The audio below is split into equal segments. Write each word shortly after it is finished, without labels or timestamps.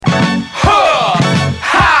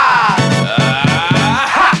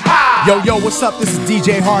Yo, what's up? This is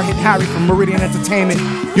DJ Hard Hit Harry from Meridian Entertainment.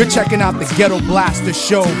 You're checking out the Ghetto Blaster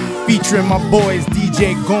Show, featuring my boys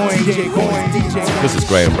DJ Goin. This is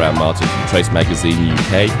Graham Brown Martin from Trace Magazine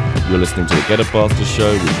UK. You're listening to the Ghetto Blaster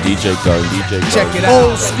Show with DJ Goin. Check it out.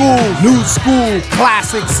 Old school, new school,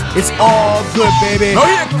 classics. It's all good, baby. Now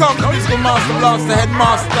here comes Mr. Master Blaster,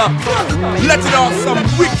 Headmaster. Let it off some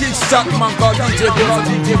wicked shot, man. Called DJ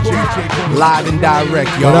Goin. Live and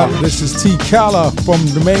direct, What y'all. up? This is T. Calla from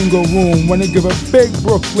the Mango Room. Want to give a big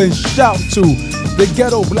Brooklyn shout to the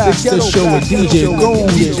Ghetto Blaster Show with DJ Goin.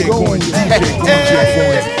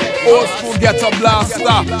 Old school Ghetto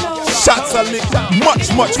Blaster. Shots are lit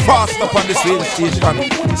much faster on the same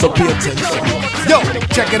station. So pay attention. Yo,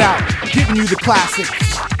 check it out. Giving you the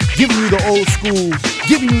classics, giving you the old school,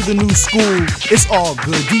 giving you the new school. It's all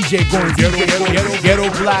good. DJ Goin, Ghetto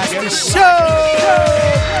Blaster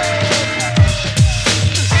Show.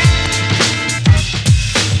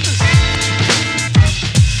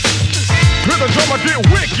 The drummer get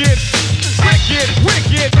wicked, wicked,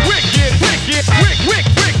 wicked, wicked, wicked, wicked,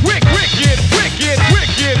 wicked, wicked, wicked,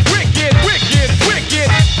 wicked, wicked, wicked, wicked.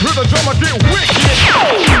 Hear the drummer get wicked.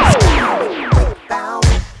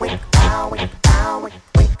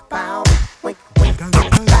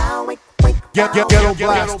 Ghetto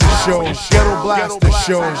Blaster Show, Ghetto Blaster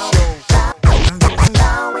Show.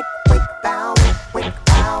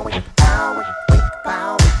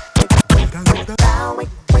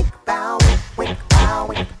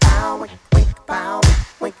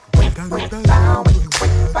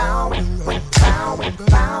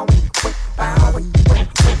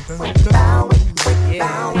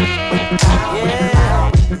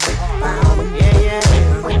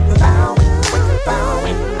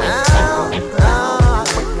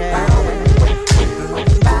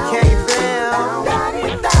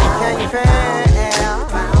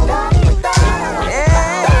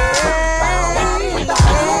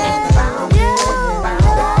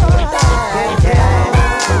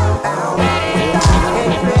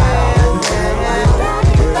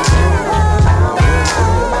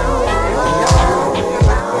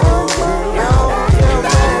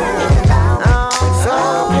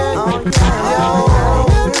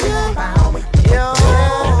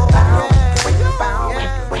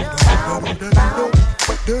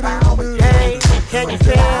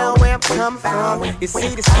 You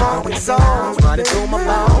see this funky songs running through my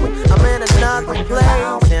bones. I'm in another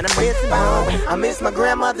place and I'm missing home. I miss my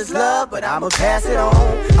grandmother's love, but I'ma pass it on.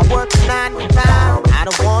 I work 9 to 5, I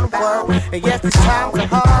don't wanna work. And yes, these times are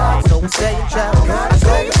hard, so we stay in trouble. I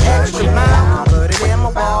go the extra mile, put it in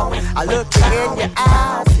my wall. I look you in your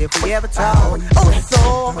eyes if we ever talk. Oh,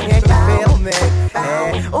 so can you feel me?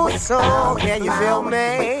 Hey, oh, so can you feel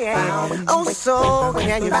me? Oh, so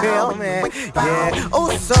can you feel me? Yeah.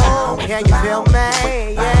 Oh, so can you feel me?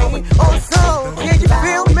 Yeah. Oh, so can you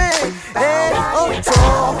feel me? Hey. Oh,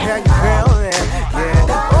 so can you feel me?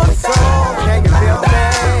 Yeah. Oh, so can you feel me?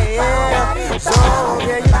 Yeah. So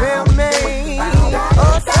can you feel me?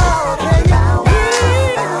 Oh, so can you feel me?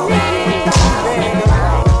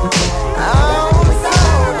 Oh, so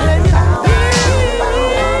can you feel me?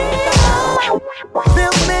 Yeah.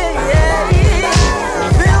 Feel me? Oh, feel me?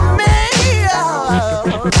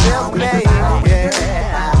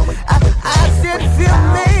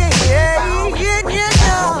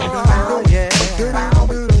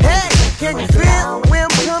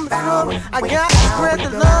 I got to spread the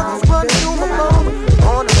love that's running through my bones.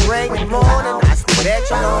 On a rainy morning, I still bet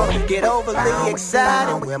you know. Get overly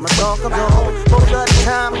excited when my song comes on. Most of the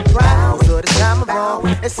time I cry, most of the time I'm wrong.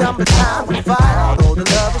 And some of the time we fight, although the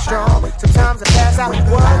love is strong. Sometimes I pass out with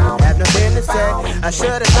words, have nothing to say. I should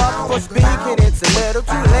have thought before speaking, it's a little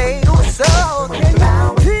too late. Oh, so can you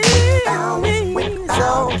feel me?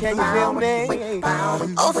 So can you feel me?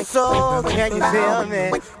 Oh, so can you feel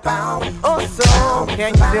me? Oh, so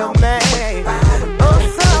can you feel me? Oh,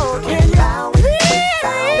 so can you feel me?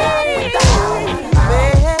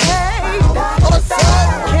 Oh,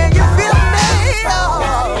 so can you feel me? Oh, so can you feel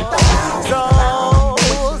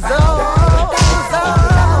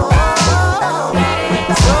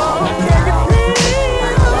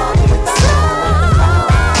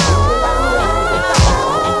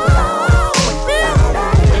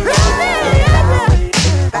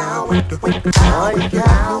Oh, you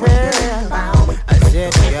gotta feel. I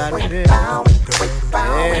said you gotta feel.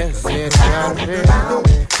 Yeah, I said you gotta feel.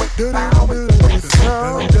 So,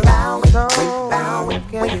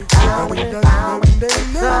 can you feel me?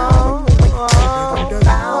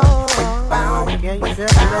 Can you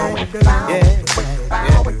feel me? Yeah.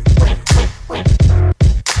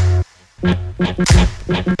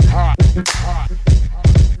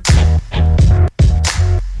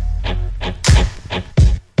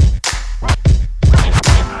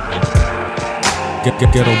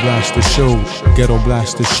 Ghetto Blaster Show, Ghetto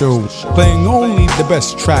Blaster Show, playing only the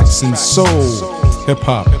best tracks in soul, hip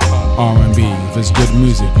hop, R&B. If it's good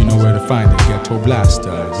music, you know where to find it. Ghetto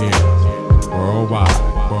Blaster, yeah, worldwide,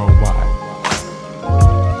 worldwide.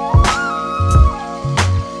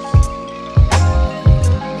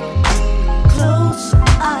 Close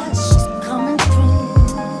eyes, she's coming through,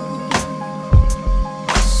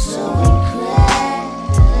 so incredible.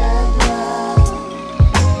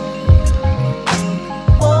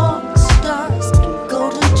 All stars and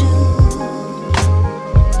golden dew,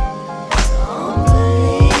 unbelievable.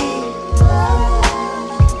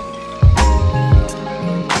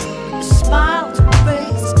 Smile to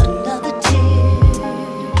raise another tear.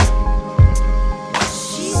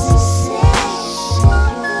 She's insane.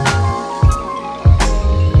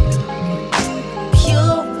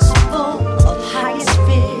 Pure is full of highest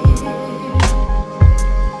fear.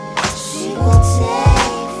 She will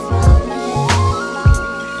take from you.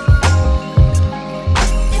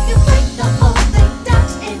 If you break the whole thing down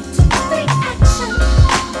into fake action,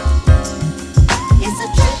 it's a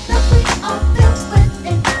trick that we all feel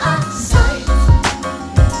within our sight.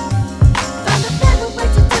 Found a better way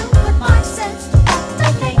to do with my sense to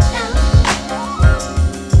alternate now.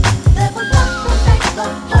 Level up and make the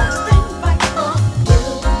whole thing right for you.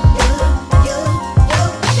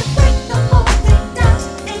 If you break the whole thing down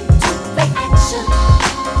into fake action,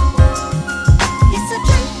 it's a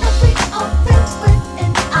trick that we all feel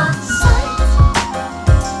within our sight.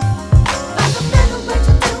 Found a better way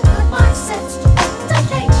to do with my sense to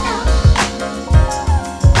alternate now.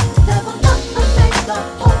 Level up and make the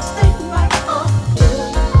whole thing right for you.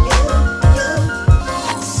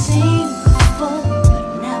 Seen before, but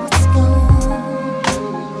now it's gone.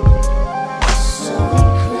 So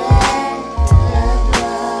incredible.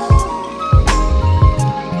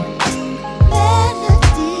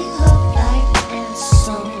 Melody of light and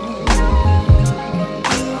song,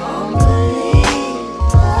 unbelievable.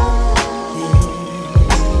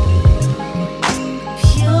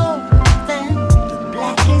 Purer than the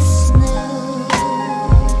blackest snow.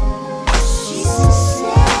 She's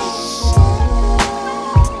sensational.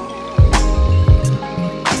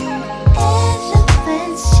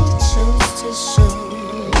 Elephants she chose to show.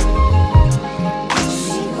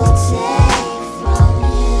 She will take from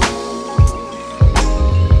you.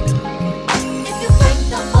 If you break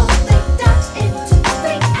the whole thing down into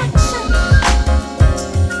fake action,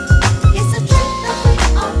 it's a trick that we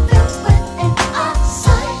all feel within our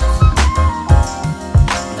sight.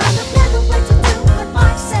 Found a better way to do with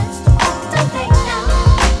my sense to alternate now.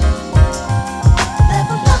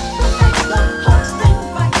 Level up and make the whole thing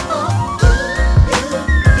right for you.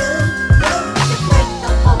 If you break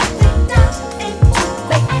the whole thing down into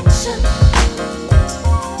fake action,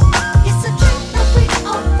 it's a trick that we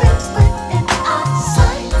all feel within our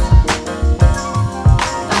sight.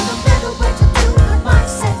 Found a better way to do with my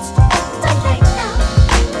sense to alternate now.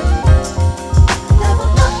 Level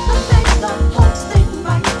up and make the whole thing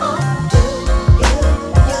right for you.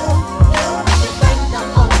 If you break the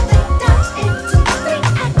whole thing down into fake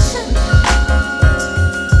action,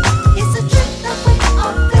 it's a trick that we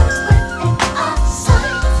all feel within our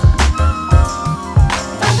sight.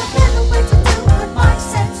 Found a better way to do with my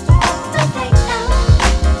sense to alternate now.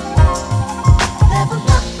 Level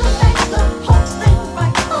up and make the whole thing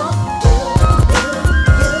right for you.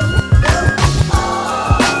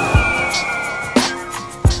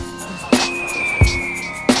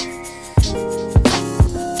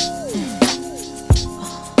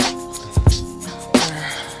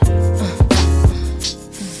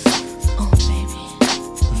 Oh baby,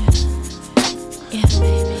 yeah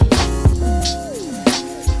baby.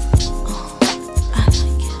 Oh, I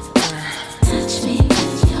like it. Touch me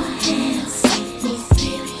with your hands, me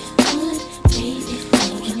baby, good baby,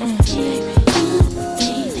 good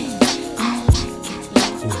baby, I like it.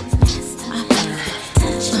 You're a master, I like it.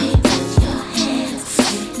 Touch me with your hands,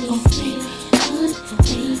 me baby, good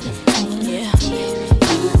baby, yeah, good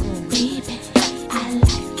baby, I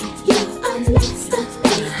like it. You're a master,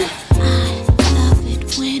 baby. I love it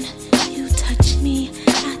when you touch me, I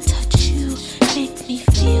touch you, make me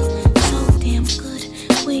feel so damn good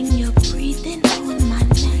when you're breathing on my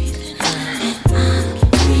neck, and I'm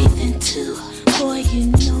breathing too. Boy, you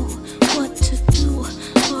know what to do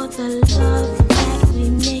for the love that we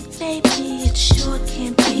make, baby. It sure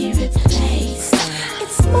can't be replaced.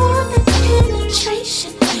 It's more than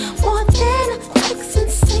penetration, more than a quick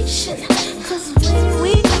sensation. 'Cause when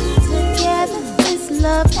we come together, it's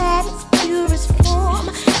love at its purest form.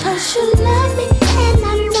 'Cause you love me and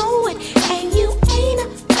I know it, and you ain't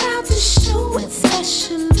proud to show it,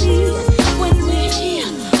 especially when we're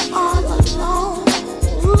here all alone.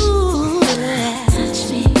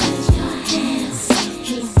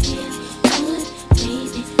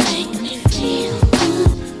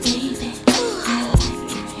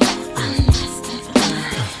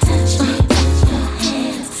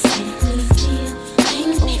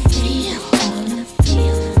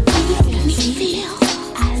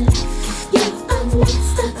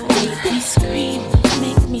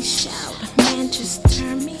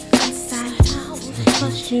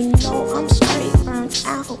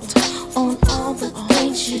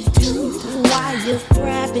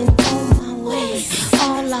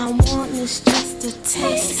 All I want is just a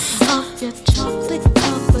taste of your chocolate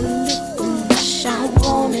covered licorice. I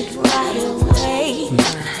want it right away.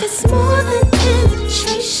 It's more than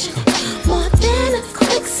penetration, more than a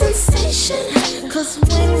quick sensation. 'Cause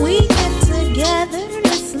when we get together,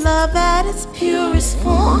 it's love at its purest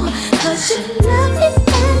form. 'Cause you love it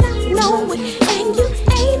and I know it, and you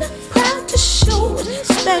ain't proud to show it.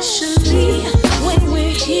 Especially when we're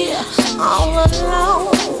here all alone.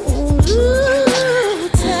 Ooh,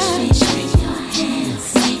 touch your hands,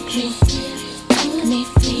 make me feel good. Make me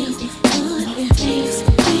feel good.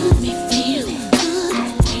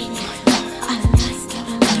 I like it.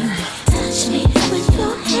 Touch me with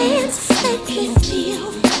your hands, make me feel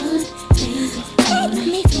good. Make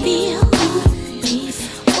me feel good.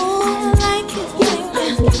 Oh, I like it when I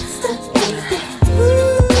masturbate.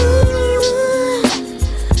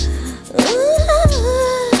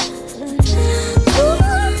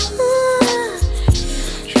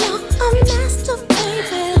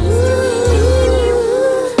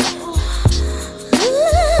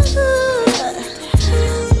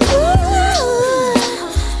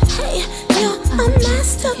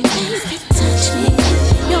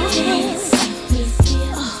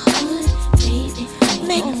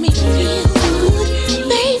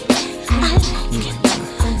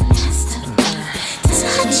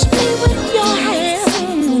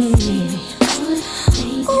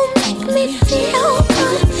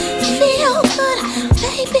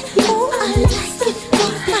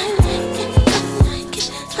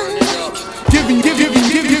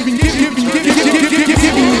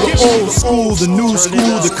 The new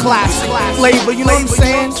school, the classic flavor, you know what I'm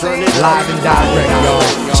saying? Live and direct,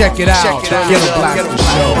 y'all. Check it out. Ghetto Blaster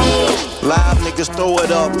Show. Live niggas throw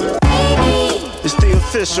it up. It's the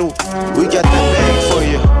official. We got that bag for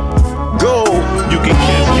you. Go. You can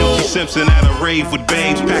catch Guilty Simpson at a rave with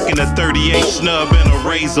babes, packing a 38 snub and a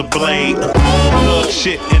razor blade. Thug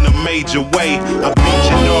shit in a major way. I beat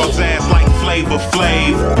your dog's ass like Flavor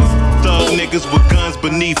Flav. Thug niggas with guns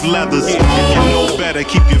beneath leathers. If you know better,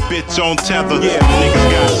 keep your bitch on tether. Niggas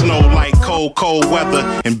got snow like cold weather.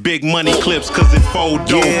 And big money clips cause it fold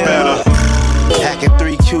dope better. Hacking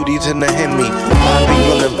 3 cuties in the Hemi. I be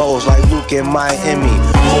running O's like Luke in Miami.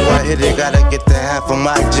 Before I hit it, gotta get the half of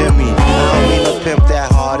my Jimmy. I don't mean to pimp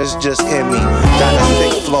that hard, it's just in me. Got a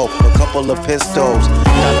sick flow, a couple of pistols.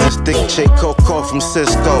 Got this thick chick Coco from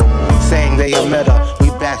Cisco, saying they a met her. We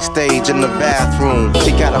backstage in the bathroom.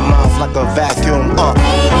 She got a mouth like a vacuum.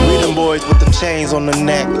 We them boys with the chains on the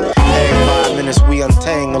neck. Every 5 minutes we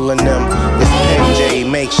untangling them. It's PJ,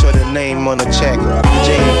 make sure the name on the check.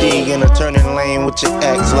 JD in a turning lane with your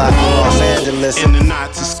ex, like in Los Angeles. In the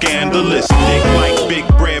knots is scandalous. Thick like big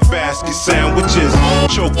bread basket sandwiches.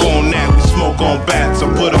 Choke on that, we smoke on bats. I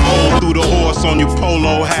put a hole through the horse on your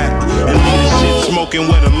polo hat. And leave the shit smoking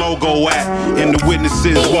where the logo at. And the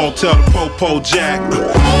witnesses won't tell the Popo Jack.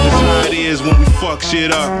 That's how it is when we fuck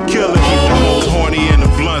shit up. Kill it, keep the hoes horny and the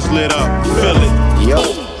blunts lit up. Feel it. Yup,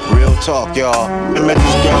 real talk, y'all. I met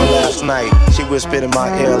this girl last night. She whispered in my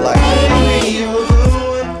ear like, baby, you're the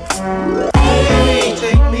one. Baby,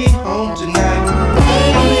 take me home tonight.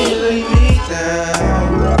 Baby, lay me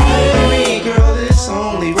down. Baby, girl, it's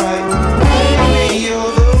only right. Baby,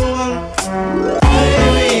 you're the one.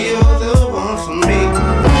 Baby, you're the one for me.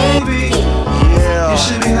 Baby, yeah, you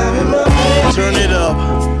should be having my baby. Turn it up.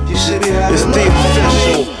 You should be having it's the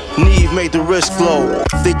official. Neve made the wrist glow.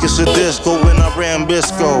 Think it's a disco when I ran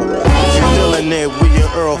Bisco. If you feeling it with your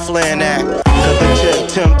Earl Flan act, cut the check,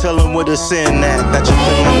 Tim, tell him where the sin at. That your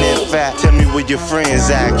feminine fat, tell me where your friends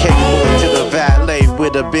at. Cake boy to the valet,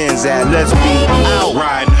 where the Benz at. Let's be out.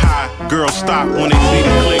 Riding high, girls stop when they see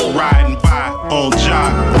the click riding by on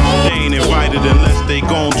jock. They ain't invited unless they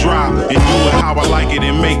gon' drop. And do it how I like it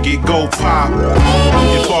and make it go pop.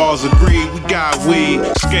 If all's agreed, we got weed.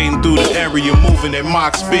 Skating through the area, moving at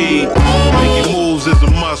Mach speed. Making moves is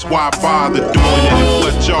a must, why bother doing it if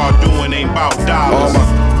what y'all doing ain't about dollars?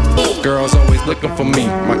 Girls always looking for me.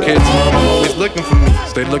 My kids' mama always looking for me.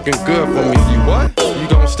 Stay looking good for me. You what? You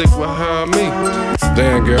gon' stick with her or me?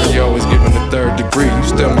 Damn, girl, you always giving the 3rd degree. You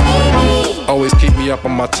still my friend. Always keep me up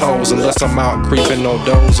on my toes. Unless I'm out creeping no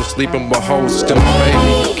doors or sleeping with hoes. Still my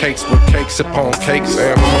baby. Cakes with cakes upon cakes.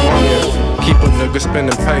 And with my money, keep a nigga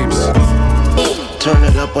spending papes. Turn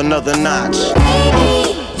it up another notch.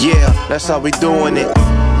 Yeah, that's how we doing it.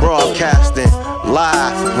 Broadcasting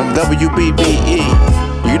live from WBBE.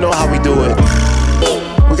 You know how we do it.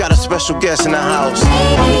 We got a special guest in the house.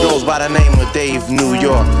 He goes by the name of Dave New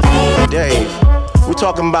York. Dave, we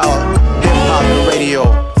talking about hip hop and radio.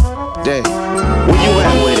 Dave, where you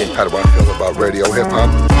at with it? How do I feel about radio hip hop?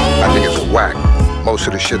 I think it's whack. Most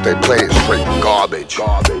of the shit they play is straight garbage.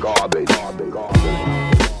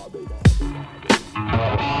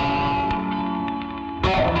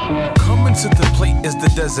 Coming to the plate is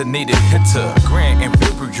the designated hitter, grand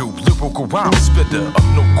imperial lyrical rhyme spitter, a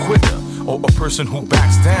no quitter, or a person who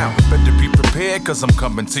backs down. Better be prepared, cause I'm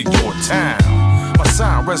coming to your town. My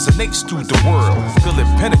sound resonates through the world. Feel it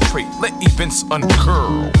penetrate, let events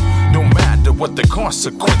uncurl. No matter what the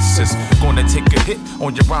consequences, gonna take a hit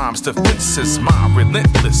on your rhyme's defenses. My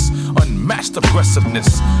relentless, unmatched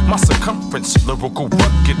aggressiveness, my circumference, lyrical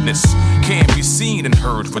ruggedness can be seen and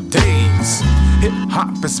heard for days. Hip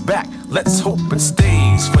hop is back, let's hope it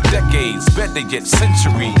stays for decades, better yet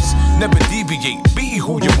centuries. Never deviate, be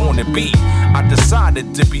who you wanna be. I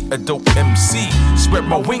decided to be a dope MC, spread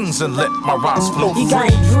my wings and let my rhymes flow free. You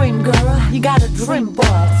got a dream, girl, you got a dream,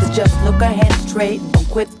 boy. So just look ahead straight, don't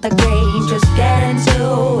quit the game, just get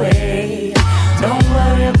into it. Don't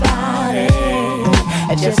worry about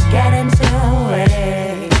it, just get into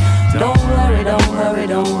it. Don't worry, don't worry,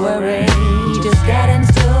 don't worry, just get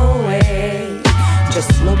into it.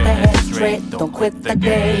 Just look ahead straight, don't quit the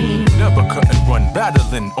game. Never couldn't run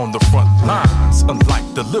battling on the front lines.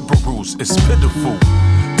 Unlike the liberals, it's pitiful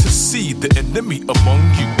to see the enemy among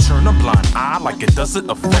you turn a blind eye like it doesn't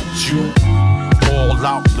affect you. All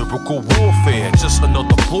out lyrical warfare, just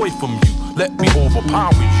another ploy from you. Let me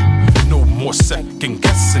overpower you. No more second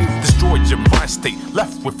guessing. Destroy your mind state,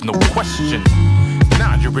 left with no question.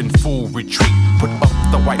 Now you're in full retreat. Put up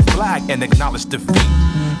the white flag and acknowledge defeat.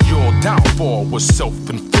 Your downfall was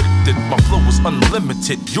self-inflicted. My flow is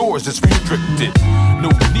unlimited, yours is restricted. No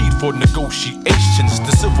need for negotiations.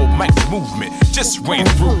 The civil rights movement just ran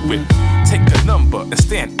through it. Take a number and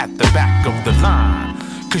stand at the back of the line,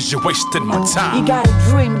 cause you're wasting my time. You got a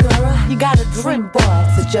dream, girl, you got a dream, boy.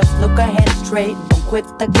 So just look ahead straight, don't quit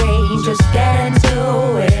the game, just get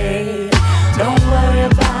into it. Don't worry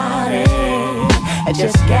about it,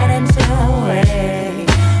 just get into it.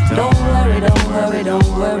 Don't worry, don't worry,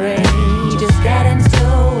 don't worry, just get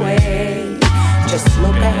into it. Just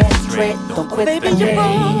look ahead straight, don't quit the game. Baby, you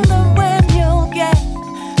wonder when you'll get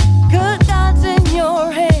good odds in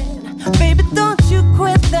your hand. Baby, don't you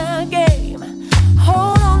quit the game.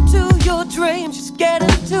 Hold on to your dreams, just get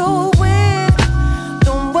into it.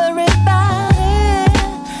 Don't worry about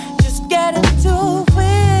it, just get into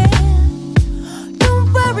it.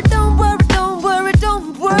 Don't worry, don't worry, don't worry,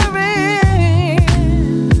 don't worry.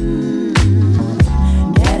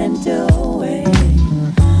 Get into it.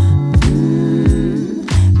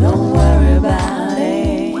 Don't worry about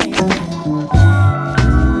it. Get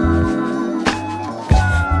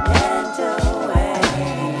into it.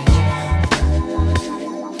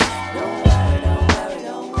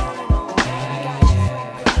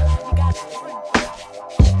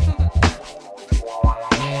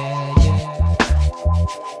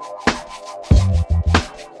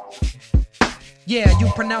 Yeah, you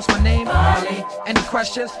pronounce my name? Molly. Any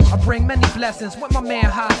questions? I bring many blessings with my man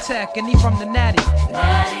High Tech, and he from the Natty.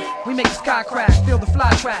 We make the sky crack, feel the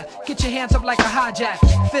fly track. Get your hands up like a hijack,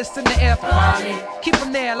 fists in the air for Molly. Keep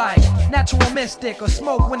them there like natural mystic or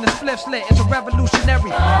smoke when the spliff's lit. It's a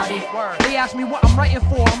revolutionary party. They ask me what I'm writing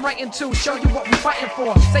for. I'm writing to show you what we fighting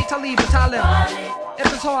for. Say Talib or Talib.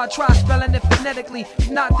 If it's hard, try spelling it phonetically. If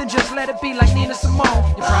not, then just let it be like Nina Simone.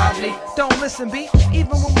 You probably don't listen, B.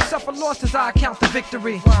 Even when we suffer losses, I count the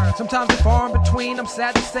victory. Sometimes it's far in between. I'm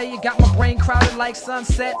sad to say you got my brain crowded like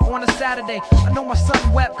sunset on a Saturday. I know my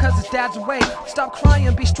son wept cause his dad's away. Stop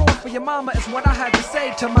crying, be strong for your mama is what I had to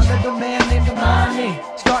say to my little man named Amani.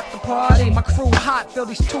 Start the party, my crew hot. Feel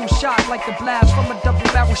these two shots like the blast from a double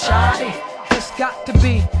barrel shotty. It's got to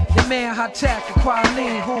be your man High Tech and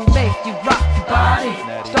Quality who make you rock your body.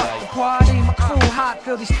 Start the party, my crew hot.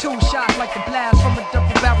 Feel these two shots like the blast from a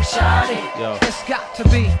double barrel shotty. It's got to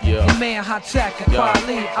be your man High Tech and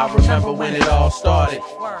Quality. I remember when it all started.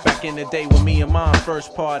 Back in the day when me and mom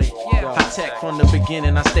first party. High Tech from the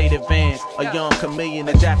beginning, I stayed advanced. A young chameleon,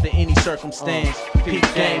 adapt to any circumstance. Peak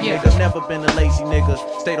game, nigga, never been a lazy nigga.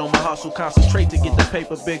 Stayed on my hustle, concentrate to get the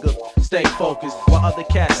paper bigger. Stay focused, while other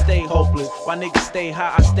cats stay hopeless. While niggas stay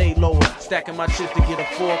high, I stay lower. Stacking my chips to get a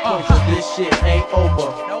full closure. This shit ain't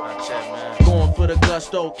over. Going for the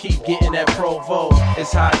gusto, keep getting that Provo.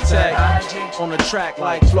 It's High Tech on the track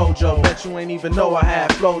like Flojo. Bet you ain't even know I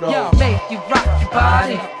had flow though. Yo, make you rock your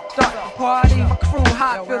body. Start the party, my crew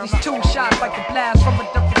hot. Feel these two shots like the blast from a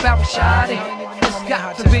double barrel shotty. It's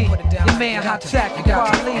got to be your man High Tech and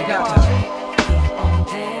Quality. Keep on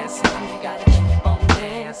dancing, you gotta keep on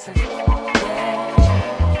dancing. Yeah,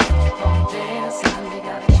 keep on dancing, you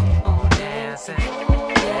gotta keep on dancing.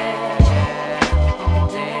 Yeah, keep on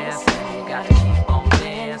dancing, you gotta keep on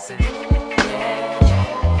dancing. Yeah.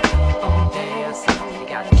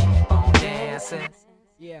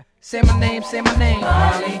 Yeah. Say my name,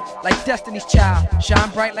 Harley. Like Destiny's Child.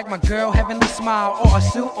 Shine bright like my girl, Heavenly Smile. Or a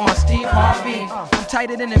suit on Steve Harvey. I'm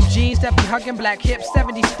tighter than them jeans that be hugging black hips,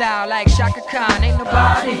 70s style. Like Shaka Khan, ain't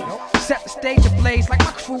nobody. Set the stage ablaze like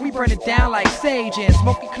my crew, we burn it down like sage in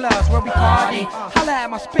smoky clubs where we party. Holla at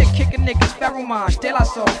my spit, kicking niggas, Pheromone, De La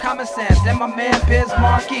Soul, Common Sense, and my man Biz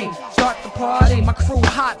Markie. Start the party, my crew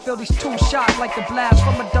hot, fill these 2 shots like the blast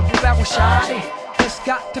from a double barrel shotty. It's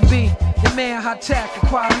got to be your man High Tech and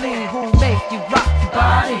Quality who make you rock your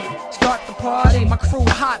body. Start the party, my crew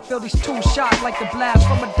hot, fill these 2 shots like the blast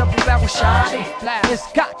from a double barrel shotty.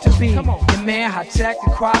 It's got to be your man High Tech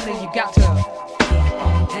and Quality. You got to keep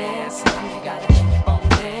on dancing, you gotta keep on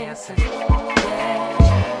dancing. Yeah,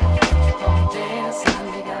 keep on dancing,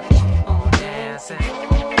 you gotta keep on dancing.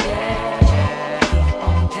 Yeah, keep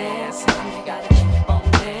on dancing, you gotta keep on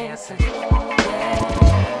dancing.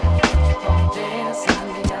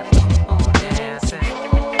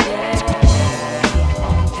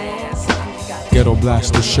 Ghetto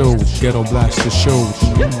Blaster Show, Ghetto Blaster Show,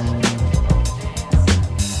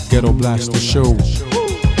 Ghetto Blaster Show.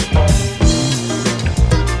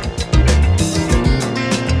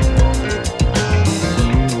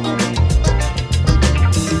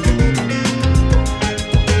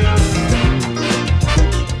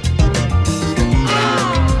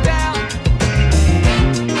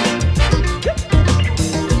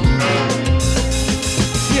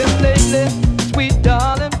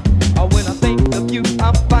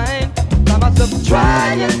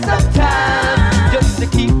 Trying sometimes just to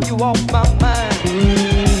keep you off my mind.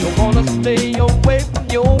 Don't wanna stay away from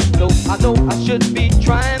you, no, I know I should be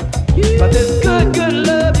trying. But this good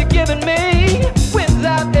love you're giving me wins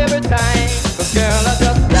out every time. 'Cause girl, I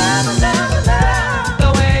just love the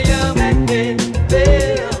way you make me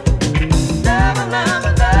feel. Love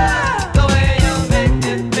the way you make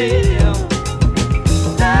me feel.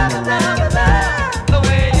 Love the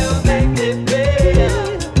way you make me feel.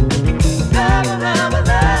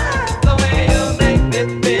 The way you make me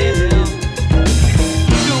feel.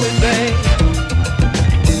 Do it, babe.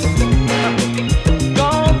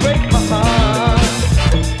 Don't break my heart.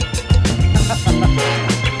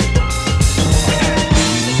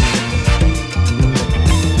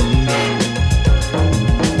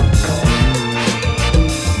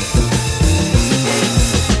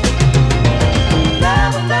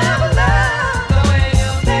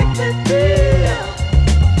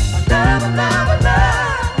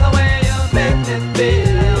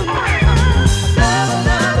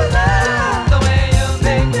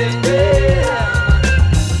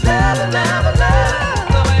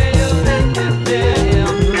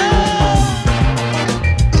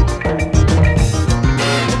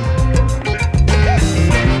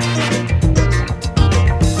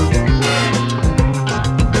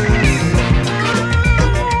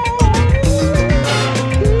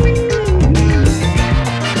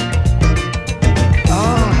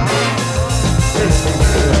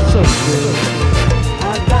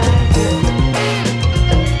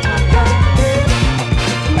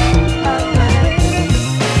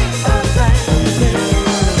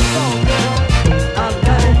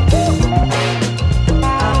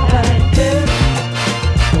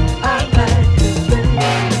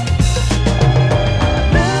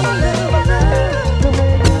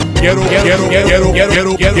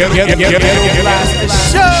 Ghetto Blaster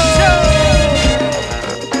Show.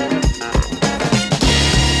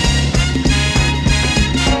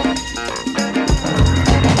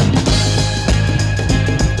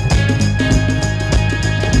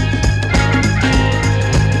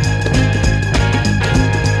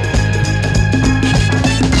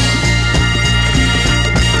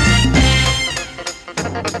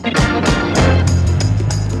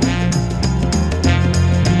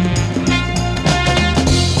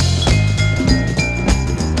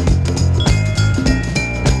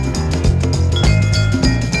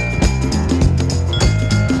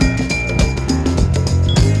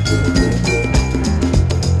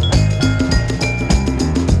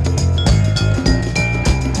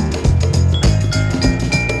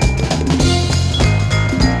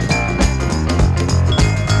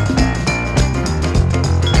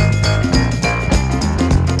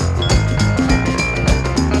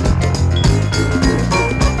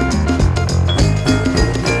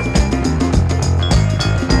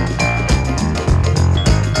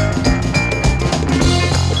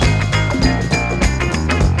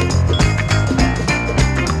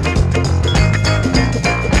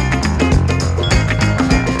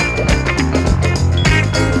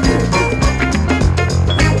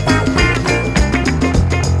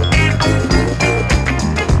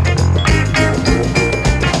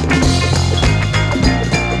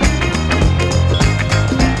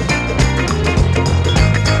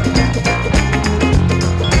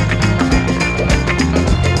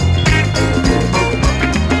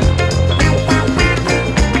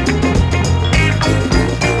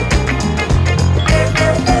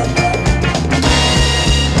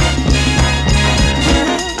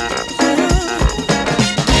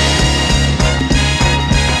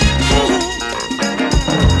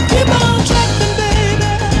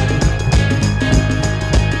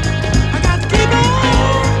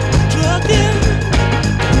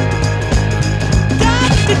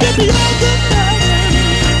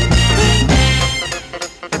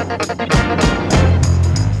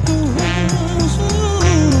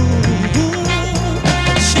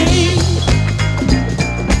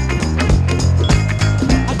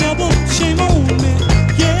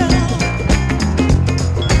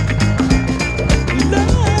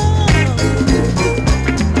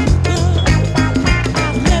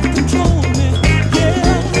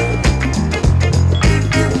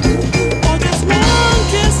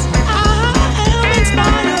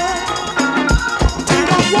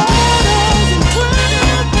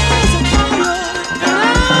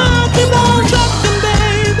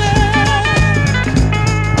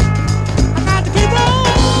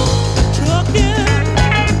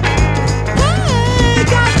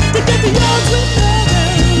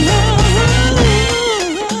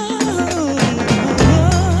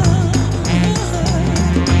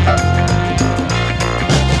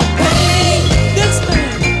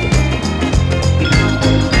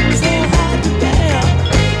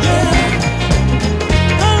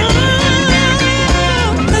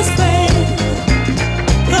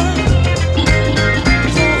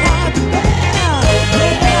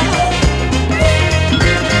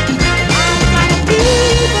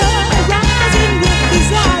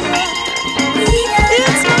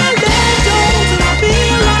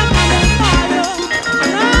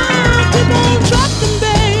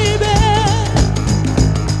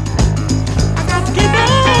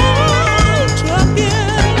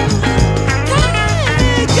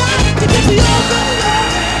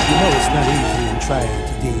 trying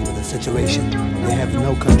to deal with a situation they have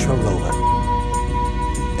no control over.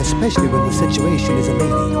 Especially when the situation is a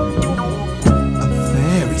lady. A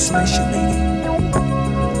very special lady.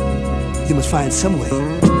 You must find some way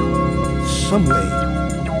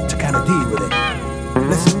to kind of deal with it.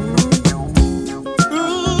 Listen.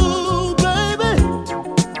 Ooh, baby.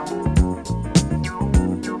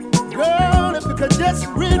 Girl, if you could just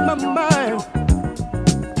read my mind.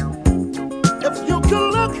 If you could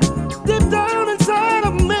look deep down inside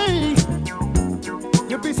of me,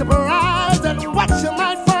 you'd be surprised at what you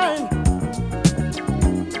might find.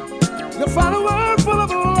 You'll find a world full of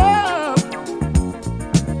love,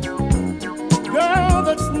 girl,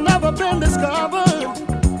 that's never been discovered.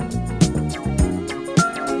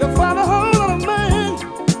 You'll find a whole lot of men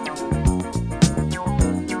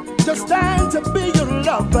just dying to be your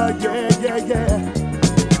lover, yeah.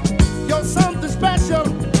 You're something special,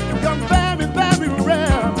 you're very, very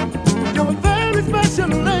rare. You're a very special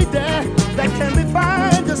lady that can be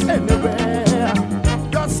found just anywhere.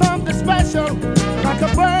 You're something special, like a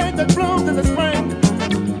bird that blooms in the spring.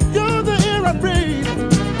 You're the air I breathe,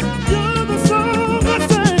 you're the song I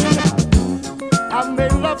sing. I've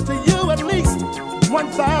made love to you at least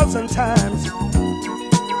 1,000 times,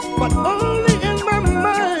 but only in my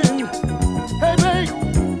mind. Hey babe,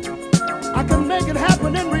 I can make it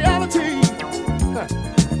happen in reality.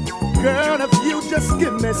 Girl, if you just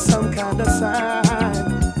give me some kind of sign,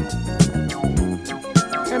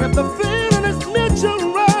 and if the feeling is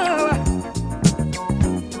mutual,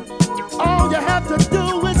 all you have to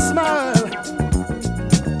do is smile,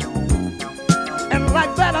 and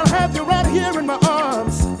like that I'll have you right here in my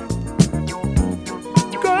arms.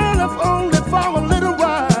 Girl, if only for a little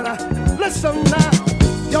while. Listen now,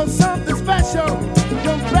 you're something special,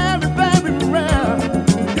 you're very, very rare.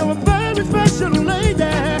 You're a very special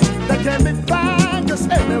lady that can be found just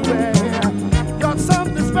anywhere. You're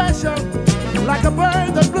something special, like a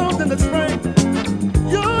bird that blooms in the spring.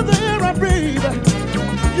 You're the air I breathe,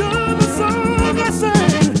 you're the song I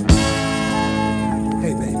sing.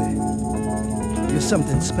 Hey baby, you're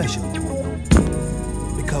something special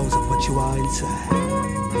because of what you are inside.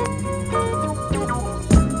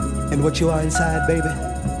 And what you are inside, baby,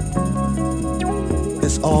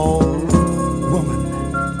 is all woman.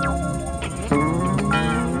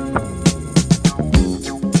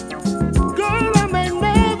 Girl, I may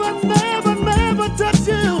never touch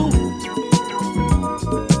you,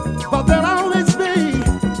 but there'll always be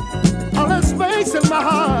all this space in my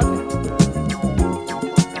heart.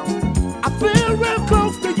 I feel real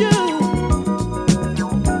close to you,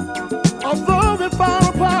 although we're far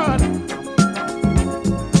apart.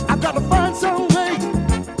 I gotta find some way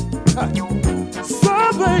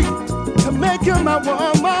to make you my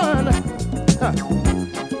woman.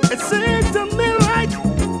 It seems to me like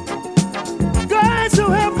guys who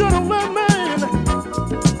have good women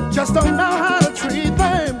just don't know how to treat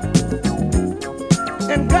them,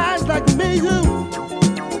 and guys like me who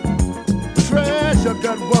treasure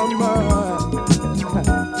good woman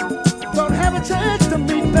don't have a chance to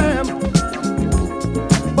meet them.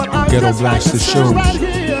 But I Ghetto just like Blaster to sit Shows. right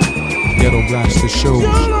here. Ghetto Blaster Shows.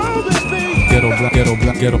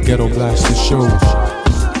 Ghetto Blaster Shows.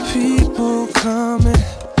 People coming,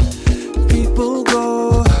 people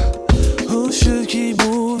go. Who should keep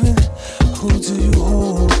moving? Who do you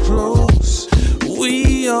hold close?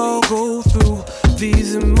 We all go through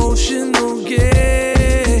these emotional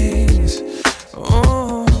games.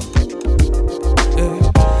 Oh,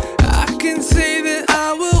 yeah. I can say that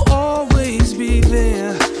I will always be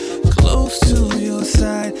there, close to your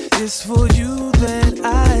side. It's for you that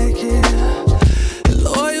I care.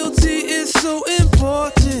 Loyalty is so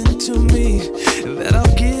important to me that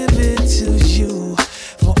I'll give it to you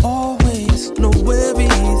for always. No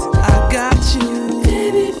worries, I got you.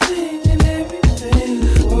 Anything and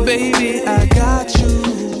everything, baby, I got you.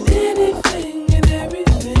 Anything and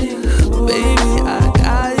everything, baby, I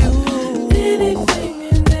got you. Anything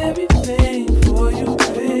and everything for you,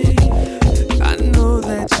 babe. I know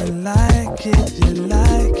that you like it, you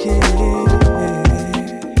like it.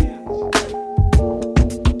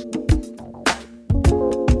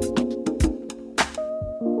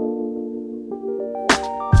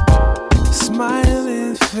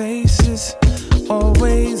 Smiling faces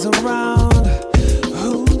always around.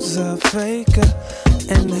 Who's a faker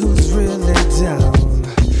and who's really down?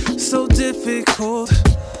 So difficult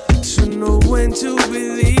to know when to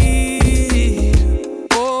believe.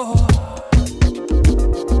 Oh,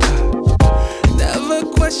 never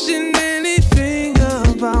question anything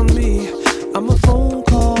about me. I'm a phone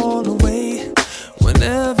call away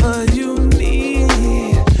whenever you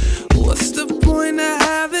need. What's the point of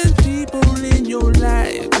having people in your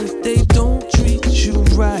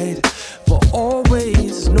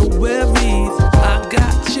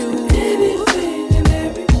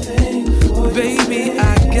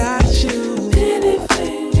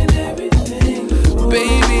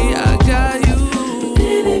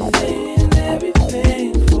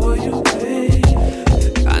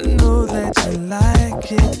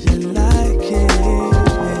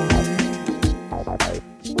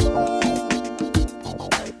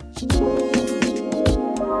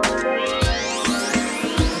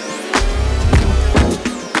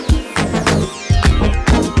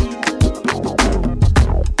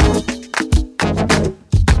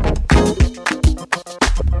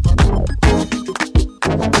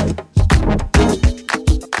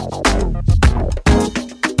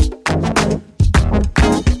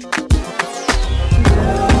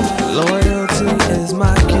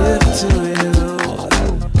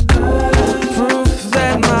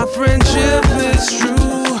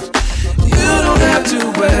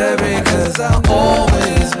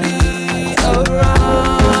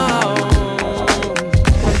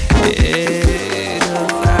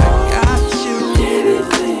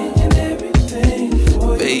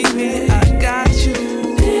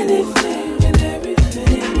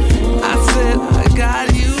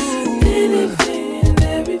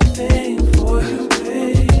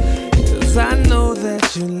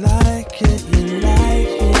that you like it, you like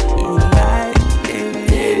it, you like it.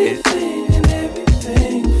 Anything and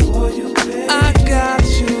everything for you, baby. I got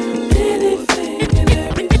you. Anything and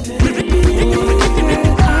everything for you.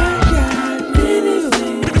 I got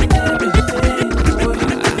anything and everything for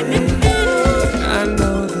you, baby. I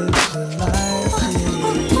know that you like it.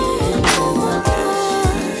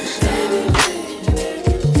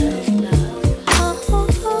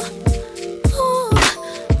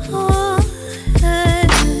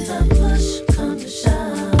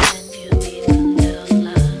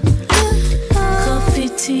 Coffee,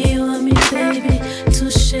 tea, you and me, baby.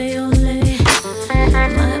 Touche, ole.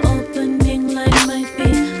 My opening line might be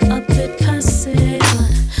a bit passe, but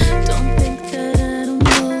don't think that I don't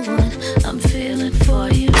know what I'm feeling for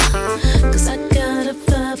you. 'Cause I got a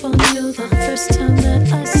vibe on you the first time that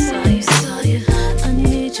I saw you. I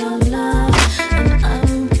need your love, and I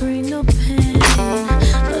won't bring no pain.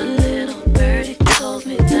 A little birdie told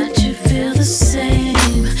me that you feel the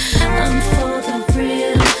same. I'm for the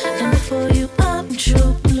real, and for you I'm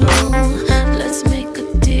true blue. Let's make a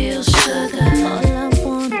deal, sugar. All I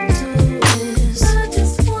wanna do is I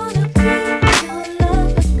just wanna be your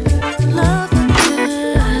lover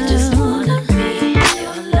girl. I just wanna be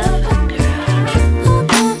your lover girl.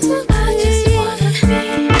 I just wanna be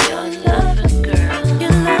your lover girl.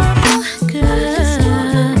 Your lover girl. I just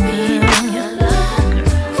wanna be your lover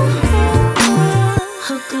girl.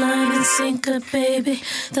 Hook, line, and sinker, baby.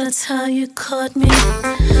 That's how you caught me.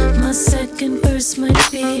 My second verse might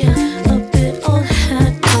be a bit old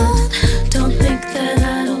hat, but don't think that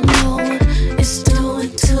I don't know what it's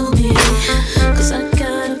doing to me. 'Cause I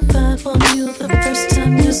got a vibe on you the first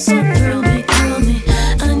time you saw through me.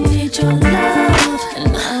 I need your love,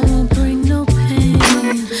 and I won't bring no pain.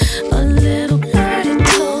 A little birdie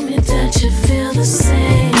told me that you feel the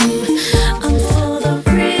same. I'm for the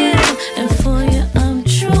real, and for you I'm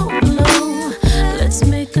true blue. Let's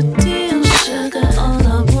make a deal, sugar. All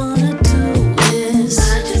I wanna do is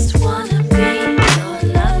I just wanna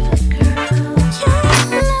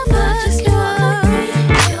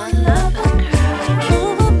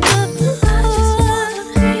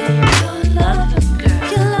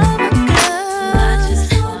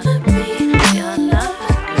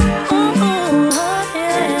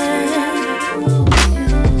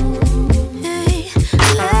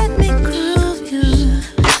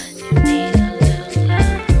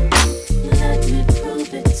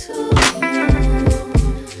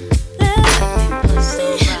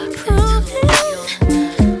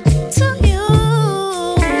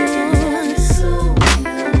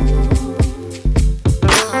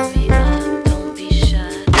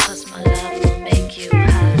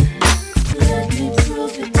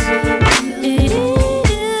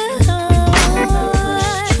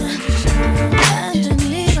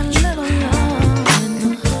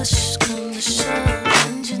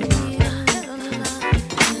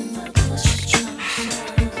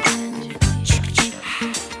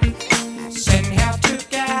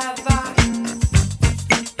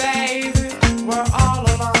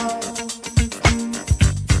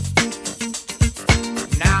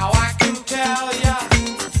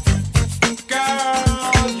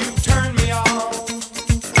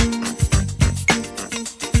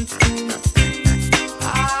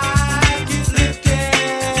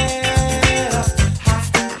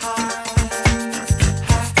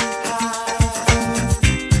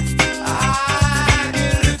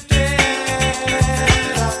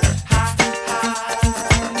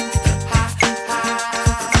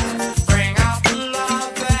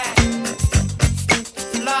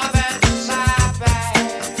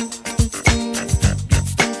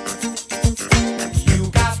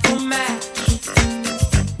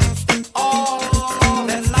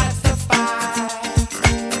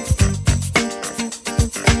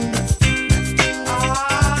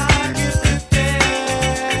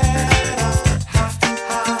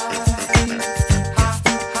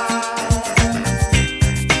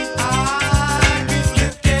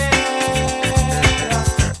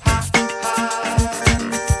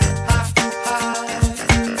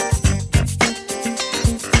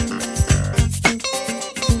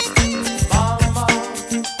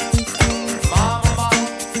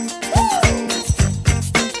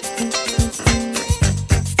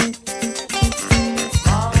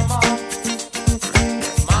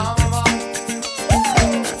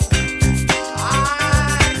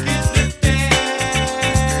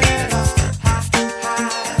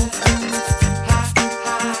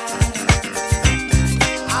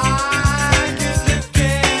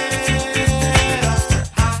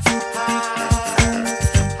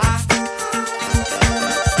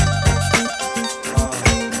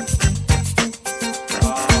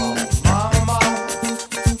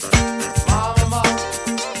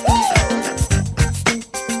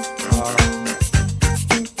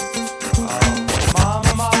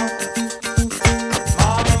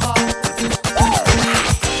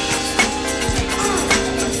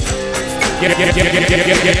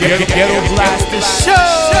Ghetto Blaster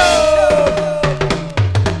Show.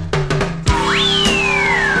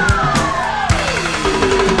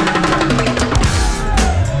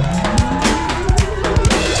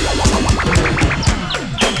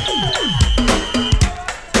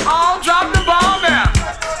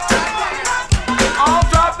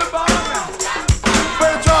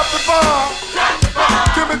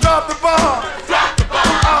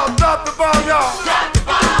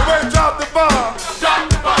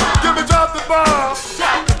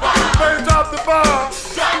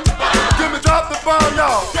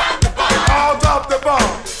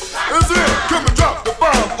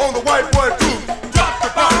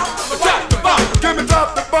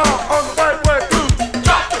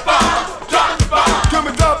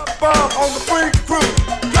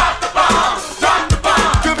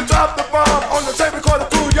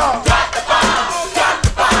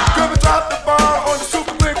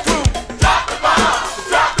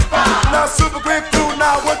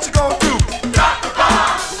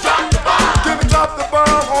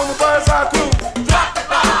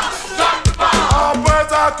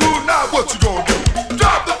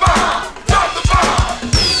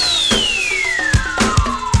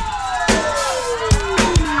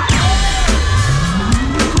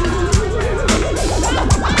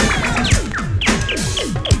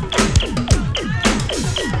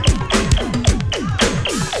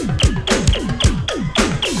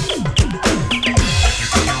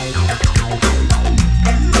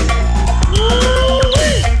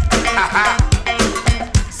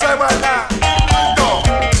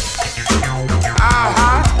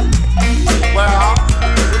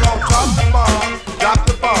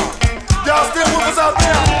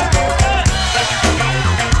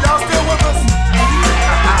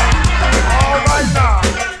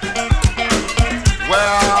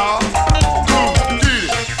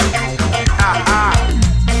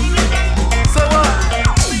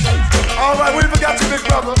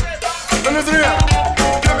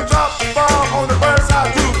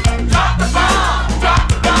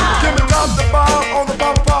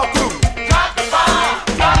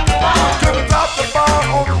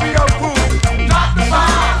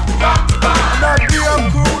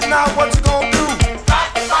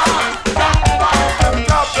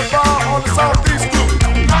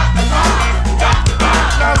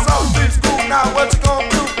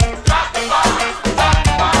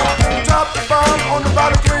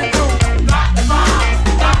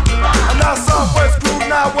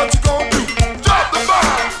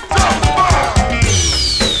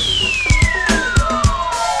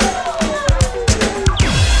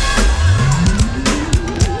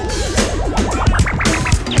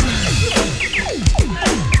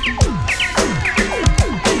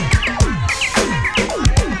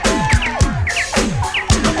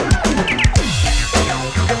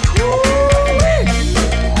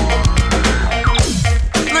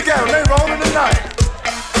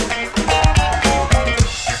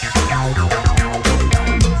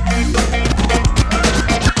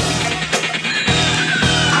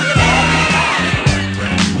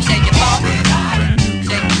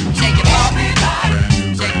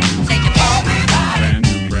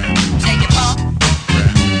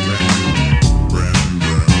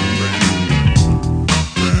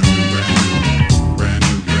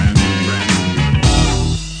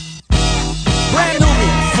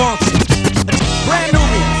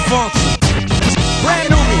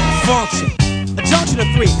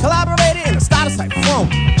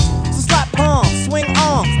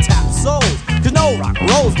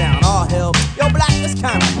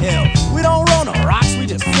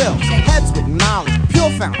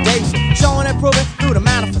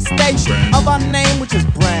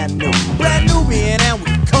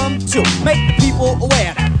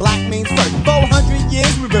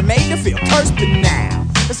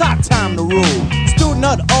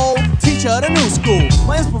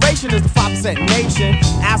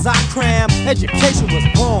 Education was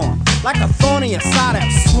born like a thorn in your side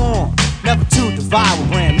that swarm, never to divide with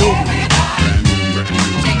brand new.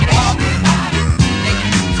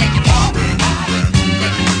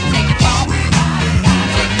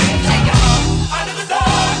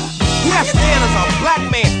 Here I stand as a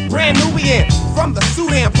black man, brand Nubian, from the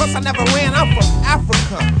Sudan. Plus I never ran, I'm from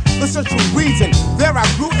Africa, the central region. There I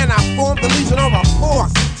grew and I formed the Legion of a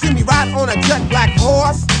Force. See me ride on a jet black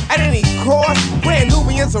horse. At any cost, brand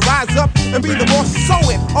Nubians will rise up and be the boss. So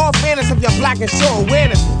in all fairness, if you're black and show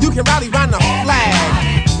awareness, you can rally round the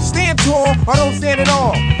flag. Stand tall or don't stand at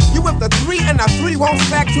all. You with the 3 and the 3 won't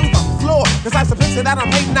stack to the floor. Cause that's a picture that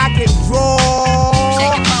I'm hating I can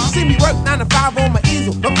draw. See me work 9 to 5 on my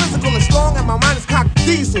easel. My physical is strong and my mind is cocked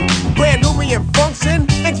diesel. Brand Nubian function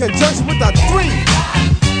in conjunction with the 3.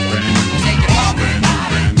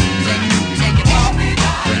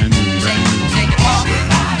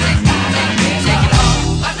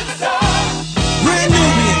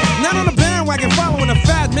 Following a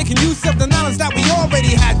fad, making use of the knowledge that we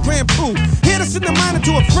already had. Grand Poo, here to send the mind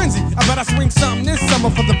into a frenzy. I bet I swing something this summer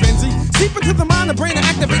for the Benzie. Seep into the mind, the brain, and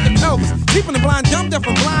activate the pelvis. Keeping the blind dumb, deaf,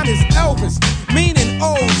 and blind is Elvis. Meaning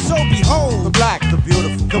old, so behold. The black, the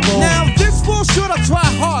beautiful, the bold. Now this fool should I try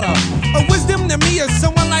harder. A wisdom to me is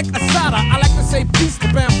someone like Asada. I like to say peace to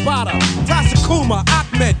Bambaataa, Tasha Kuma,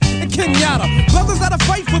 Ahmed, and Kenyatta. Brothers that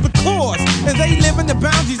fight for the cause, and they live in the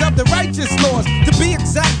boundaries of the righteous laws. To be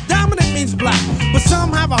exact, dominant means black, but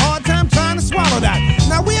some have a hard time trying to swallow that.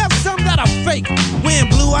 Now we have some that are fake, wearing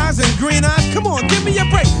blue eyes and green eyes. Come on, give me a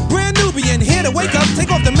break. Brand Nubian here to wake up,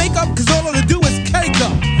 take off the makeup, cause all it'll do is cake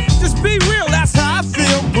up. Just be real, that's how I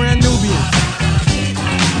feel. Brand Nubian.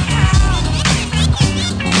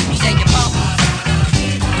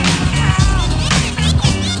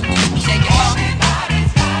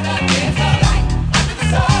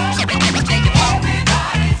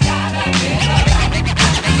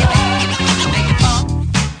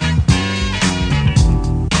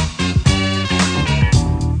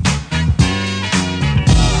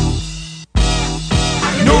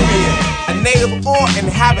 Native or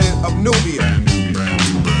inhabitant of Nubia.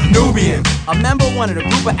 Nubian. A member of one of the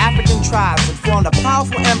group of African tribes that formed a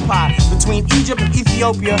powerful empire between Egypt and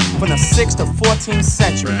Ethiopia from the 6th to 14th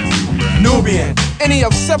century. Nubian. Any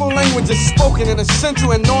of several languages spoken in the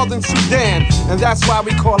central and northern Sudan, and that's why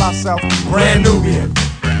we call ourselves Brand Nubian.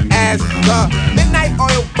 As the midnight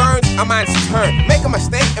oil burns, our minds turn. Make a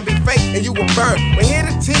mistake and be fake and you will burn. We're here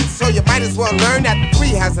to teach, so you might as well learn that the 3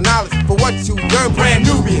 has the knowledge for what you learn. Brand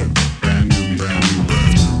Nubian.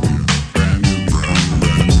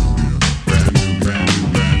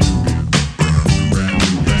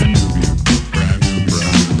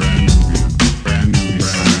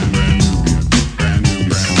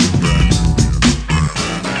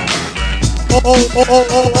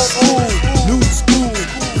 School, new school,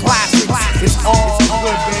 classics, it's all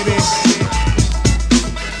good, baby.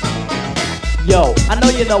 Yo, I know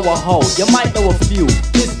you know a hoe, you might know a few.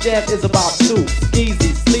 This jam is about 2,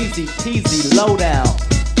 skeezy, sleazy, teasy, lowdown.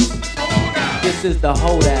 This is the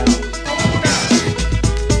hoedown.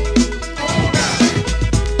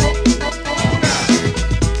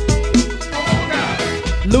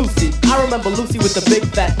 Lucy, I remember Lucy with the big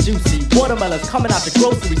fat juicy watermelons coming out the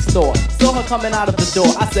grocery store. Saw her coming out of the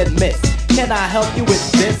door, I said, miss, can I help you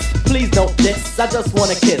with this? Please don't diss, I just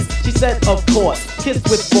wanna kiss. She said, of course, kissed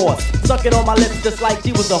with force. Suck it on my lips just like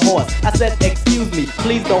she was a horse. I said, excuse me,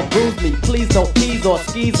 please don't bruise me. Please don't tease or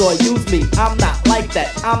skis or use me. I'm not like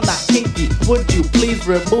that, I'm not kinky. Would you please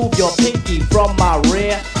remove your pinky from my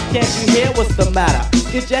rear? Can't you hear what's the matter?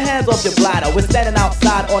 Get your hands off your bladder, we're standing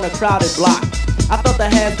outside on a crowded block. I felt the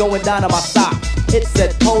hands going down on my sock. It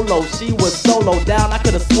said polo, she was solo down. I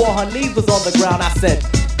could've swore her knees was on the ground. I said,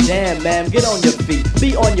 damn, ma'am, get on your feet.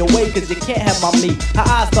 Be on your way, cause you can't have my meat. Her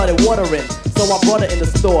eyes started watering, so I brought her in the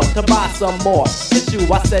store to buy some more.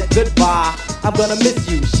 Tissue, I said goodbye, I'm gonna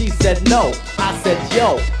miss you. She said no, I said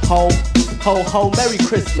yo, ho, ho, ho, Merry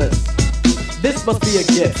Christmas. This must be a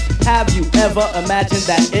gift. Have you ever imagined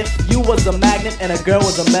that if you was a magnet and a girl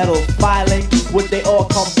was a metal filing, would they all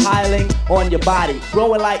come piling on your body,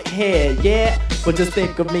 growing like hair, yeah? But just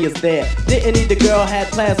think of me as there. Didn't need the girl, had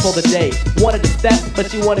plans for the day. Wanted to step,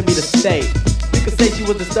 but she wanted me to stay. You could say she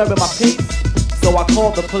was disturbing my peace, so I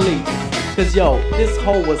called the police. Cause yo, this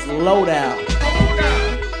hoe was low down,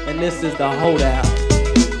 and this is the hoedown.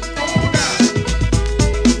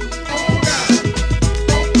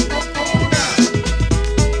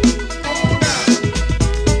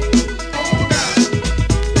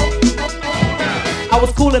 I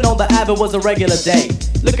was coolin' on the Ave, it was a regular day.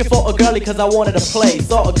 Looking for a girlie cause I wanted to play.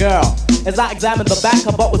 Saw a girl, as I examined the back,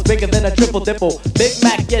 her butt was bigger than a triple dipple. Big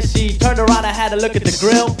Mac, yes, she turned around, I had to look at the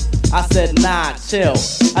grill. I said, nah, chill.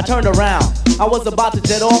 I turned around, I was about to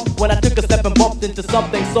jet off when I took a step and bumped into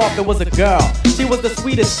something soft. It was a girl, she was the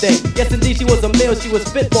sweetest thing. Yes, indeed, she was a meal, she was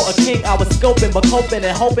fit for a king. I was scoping, but hoping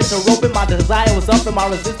and hoping to roping. My desire was up and my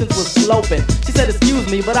resistance was sloping. She said, excuse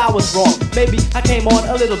me, but I was wrong. Maybe I came on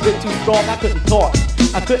a little bit too strong, I couldn't talk.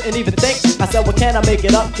 I couldn't even think. I said, well, can I make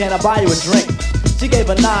it up? Can I buy you a drink? She gave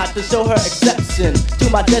a nod to show her exception to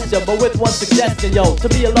my gesture, but with one suggestion, yo, to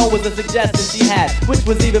be alone was a suggestion she had, which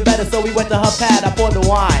was even better, so we went to her pad, I poured the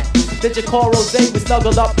wine. Then you call Rose, we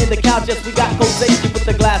snuggled up in the couch, yes, we got causation. She put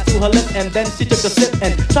the glass to her lip and then she took a sip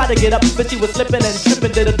and tried to get up, but she was slipping and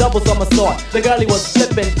tripping, did a double somersault. The girlie was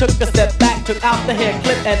slipping, took a step back, took out the hair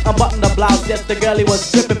clip and unbuttoned the blouse. Yes, the girlie was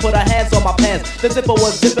stripping, put her hands on my pants. The zipper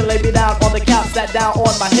was zipping, laid me down on the couch, sat down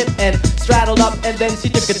on my hip and straddled up, and then she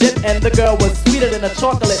took a dip, and the girl was sweeter than a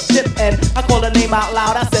chocolate chip. And I called her name out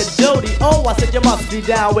loud, I said, Jody. Oh, I said, you must be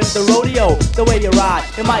down with the rodeo. The way you ride,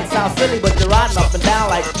 it might sound silly, but you're riding up and down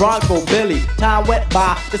like Bronco Billy. Time went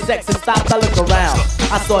by, the section stopped, I looked around.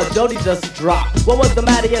 I saw Jody just drop. What was the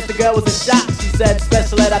matter? Yes, the girl was in shock. She said,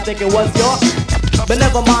 special ed, I think it was your. But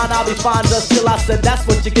never mind, I'll be fine just till I said, that's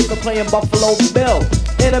what you get for playing Buffalo Bill.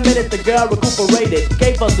 In a minute, the girl recuperated,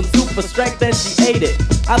 gave her some soup for strength, and she ate it.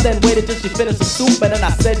 I then waited till she finished the soup, and then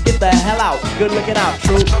I said, get the hell out. Good looking out,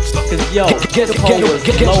 true. Cause yo,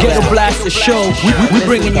 Ghetto Blaster Show. We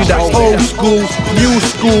bringing you the old school, new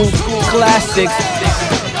school, classics.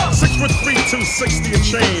 6'3", 260 and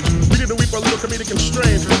change. We did a weep a little comedic and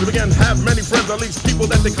strange. We began to have many friends, at least people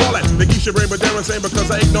that they call it. They keep your brain, but they're insane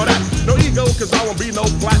because I ignore that. No ego, cause I won't be no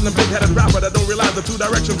platinum big-headed rapper that don't realize the two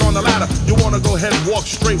directions on the ladder. You wanna go ahead, walk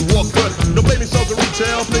straight, walk good. Don't blame yourself to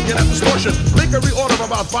retail, thinking that's distortion. Make a reorder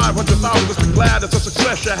of about 500,000. Just be glad it's a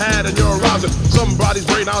success you had and you're arousing. Somebody's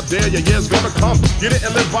brain out there, your year's gonna come. You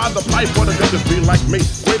didn't live by the pipe, wanna just be like me.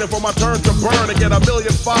 Waiting for my turn to burn and get $1.5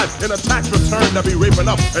 million in a tax return to be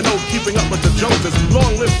raping up. And no keeping up with the Joneses.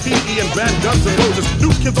 Long live P.E. and Van Guns and Roses. New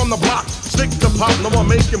kids on the block, stick to pop. No more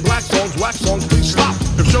making black songs, wax songs, please stop.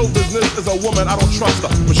 If show business is a woman, I don't trust her,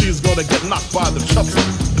 but she's gonna get knocked by the chubster.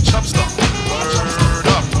 The chubster. The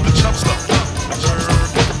chubster. The chubster.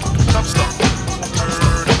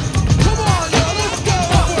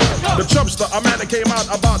 The Chubster, a man that came out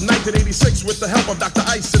about 1986 with the help of Dr.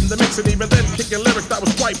 Ice in the mix, and even then kicking lyrics that was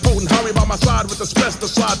quite potent. Harry by my side with the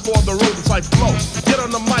pesticide for the rodent type flow. Get on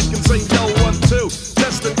the mic and say yo 1, 2.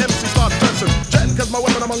 Testing MC start pressing. Chatting cause my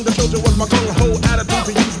weapon among the children was my gung-ho attitude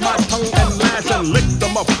to use my tongue and lash and lick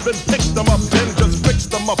them up, then pick them up, then just fix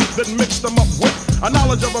them up, then mix them up with a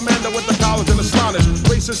knowledge of a man that went to college and astonished.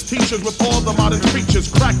 Racist teachers with all the modern features,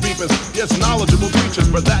 crack beepers, yes, knowledgeable creatures,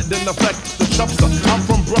 but that didn't affect the Chubster. I'm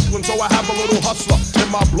from Brooklyn, so I have a little hustler in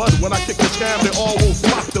my blood. When I kick the scam, they all will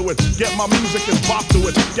flock to it. Get my music and bop to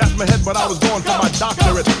it. Gas my head, but I was going for my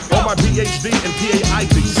doctorate or my PhD in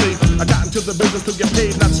PAITC. I got into the business to get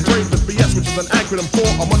paid, not straight with BS, which is an acronym for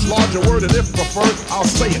a much larger word, and if preferred, I'll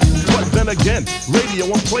say it. But then again, radio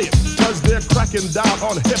won't play it, cause they're cracking down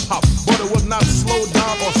on hip-hop, but it would not slow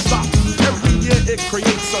down or stop. Every year it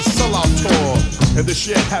creates a sellout tour, and this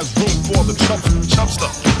year has room for the Chubster.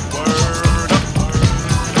 Word up,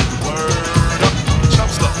 word up,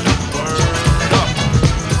 Chubster. Word up.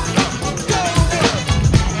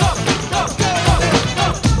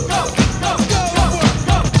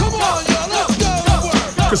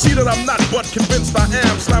 Conceited I'm not, but convinced I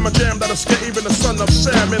am. Slam a jam that'll scare even the son of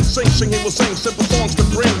Sam. In sing, he will sing simple songs to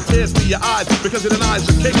bring tears to your eyes, because it denies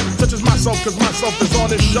a cake, such as myself, cause myself is on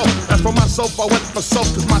this show. As for myself, I went for self,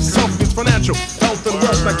 cause myself needs financial health and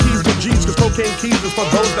wealth like keys with G's, cause cocaine keys is for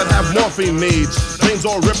those that have morphine needs. Veins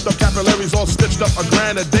all ripped up, capillaries all stitched up,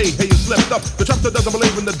 $1,000 a day, hey, you slipped up. The Chubster doesn't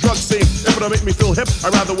believe in the drug scene. If it'll make me feel hip,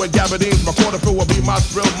 I'd rather wear gabardines. My quarter fill will be my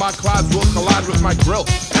thrill, my Clydes will collide with my grill.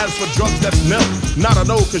 As for drugs, that's nil, not a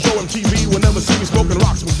no, cause yo MTV will never see me smoking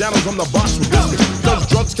rocks. McDonald's on the box with biscuits. Cause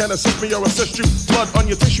drugs can assist me or assist you. Blood on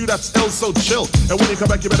your tissue, that's ill, so chill. And when you come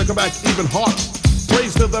back, you better come back even harder.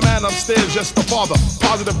 Praise to the man upstairs, just the father.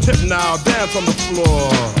 Positive tip now, dance on the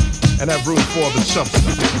floor and have room for the Chubster.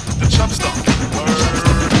 The Chubster.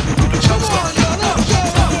 The Chubster.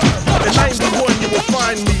 In 91 you will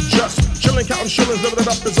find me just chilling, counting shillings, living it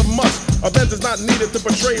up is a must. A Benz is not needed to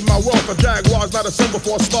portray my wealth. A Jaguar's not a symbol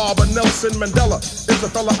for a star, but Nelson Mandela is a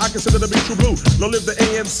fella I consider to be true blue. Long live the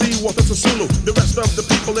ANC, Walter Sisulu. The rest of the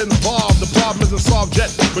people involved, the problem isn't solved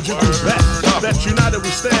yet, but you can bet that united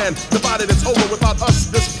we stand. Divided it's over. Without us,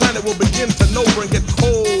 this planet will begin to know and get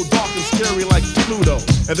cold, dark, and scary like Pluto.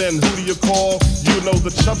 And then who do you call? You know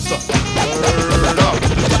the Chubster. Word up,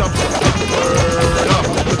 the Chubster. Word up,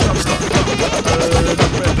 the Chubster.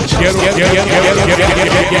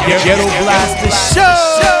 Ghetto Blaster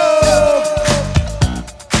Show.